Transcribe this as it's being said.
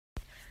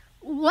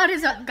What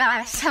is up,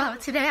 guys? So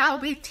today I'll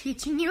be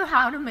teaching you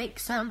how to make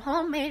some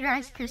homemade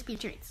Rice Krispie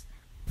treats.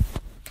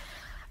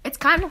 It's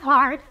kind of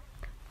hard,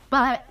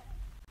 but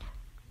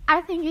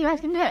I think you guys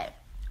can do it.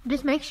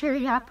 Just make sure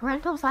you have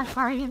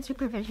parental/guardian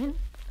supervision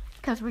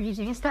because we're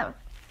using a stove.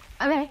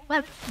 Okay,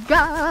 let's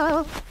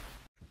go!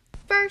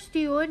 First,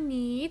 you will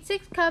need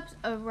 6 cups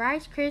of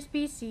Rice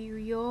Krispie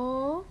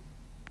cereal.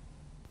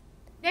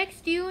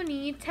 Next, you will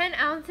need 10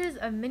 ounces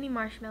of mini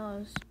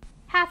marshmallows,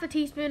 half a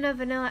teaspoon of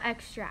vanilla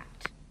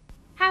extract,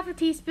 half a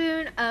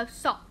teaspoon of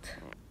salt,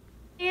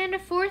 and a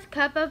 1/4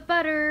 cup of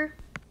butter.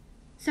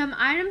 Some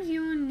items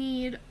you will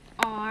need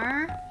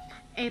are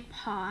a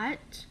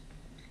pot.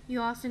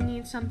 You also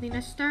need something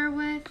to stir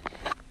with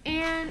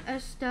and a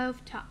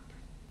stove top.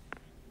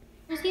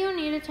 First, you'll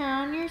need to turn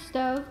on your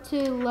stove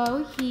to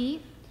low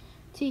heat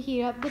to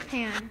heat up the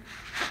pan.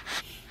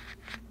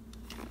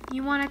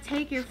 You want to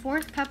take your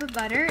 1/4 cup of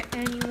butter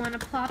and you want to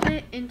plop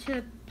it into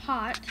the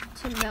pot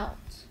to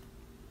melt.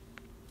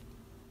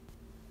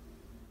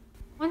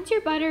 Once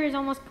your butter is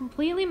almost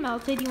completely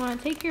melted, you want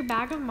to take your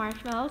bag of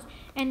marshmallows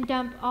and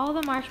dump all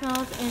the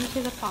marshmallows into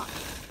the pot.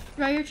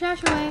 Throw your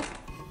trash away.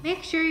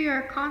 Make sure you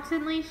are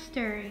constantly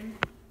stirring.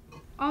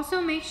 Also,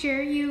 make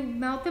sure you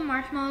melt the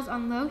marshmallows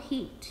on low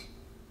heat.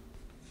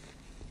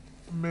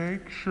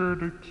 Make sure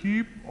to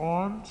keep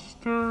on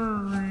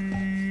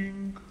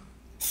stirring.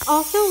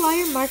 Also, while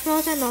your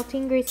marshmallows are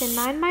melting, grease a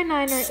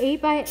 9x9 or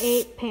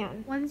 8x8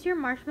 pan. Once your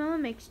marshmallow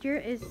mixture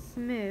is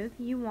smooth,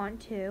 you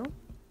want to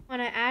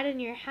add in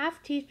your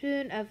half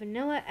teaspoon of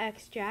vanilla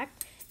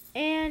extract,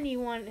 and you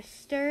want to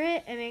stir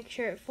it and make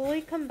sure it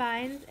fully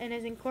combines and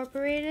is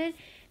incorporated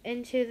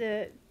into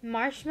the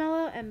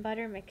marshmallow and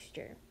butter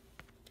mixture.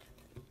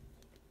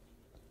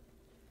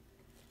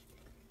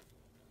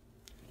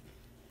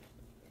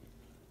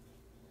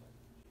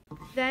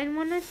 Then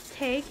want to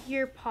take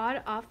your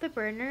pot off the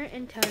burner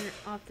and turn it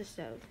off the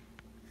stove.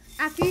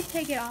 After you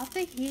take it off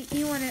the heat,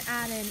 you want to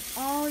add in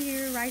all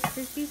your Rice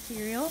Krispie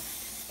cereal,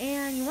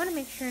 and you want to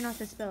make sure not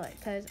to spill it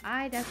because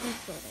I definitely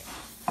spilled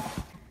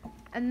it.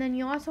 And then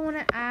you also want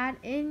to add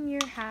in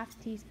your half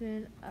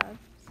teaspoon of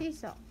sea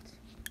salt.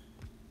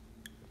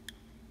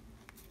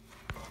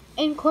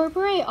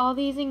 Incorporate all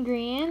these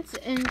ingredients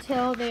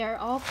until they are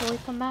all fully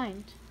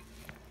combined.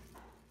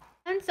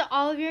 Once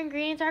all of your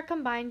ingredients are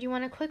combined, you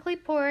want to quickly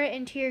pour it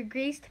into your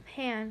greased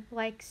pan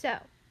like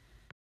so.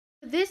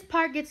 This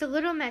part gets a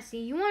little messy.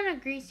 You want to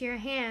grease your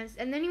hands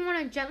and then you want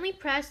to gently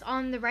press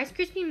on the Rice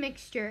Krispie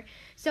mixture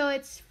so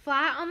it's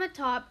flat on the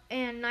top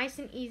and nice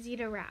and easy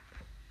to wrap.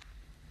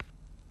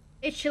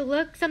 It should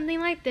look something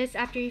like this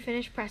after you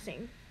finish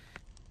pressing.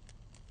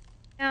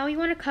 Now you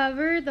want to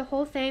cover the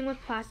whole thing with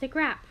plastic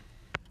wrap.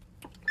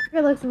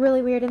 It looks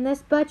really weird in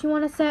this, but you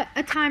want to set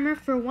a timer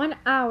for 1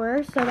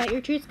 hour so that your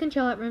treats can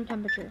chill at room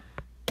temperature.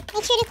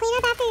 Make sure to clean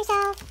up after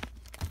yourself.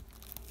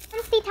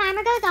 Once the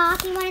timer goes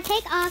off, you want to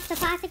take off the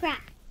plastic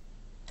wrap.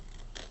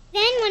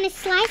 Then want to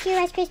slice your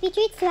Rice Krispie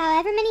treats to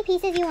however many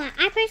pieces you want.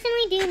 I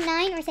personally do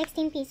 9 or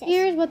 16 pieces.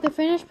 Here's what the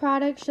finished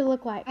product should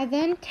look like. I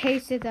then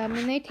tasted them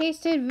and they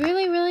tasted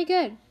really, really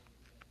good.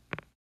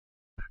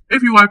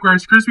 If you like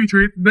Rice Krispie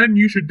treats, then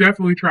you should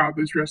definitely try out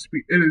this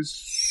recipe. It is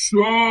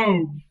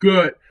so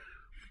good.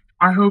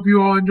 I hope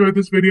you all enjoyed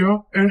this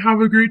video and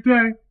have a great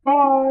day.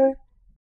 Bye!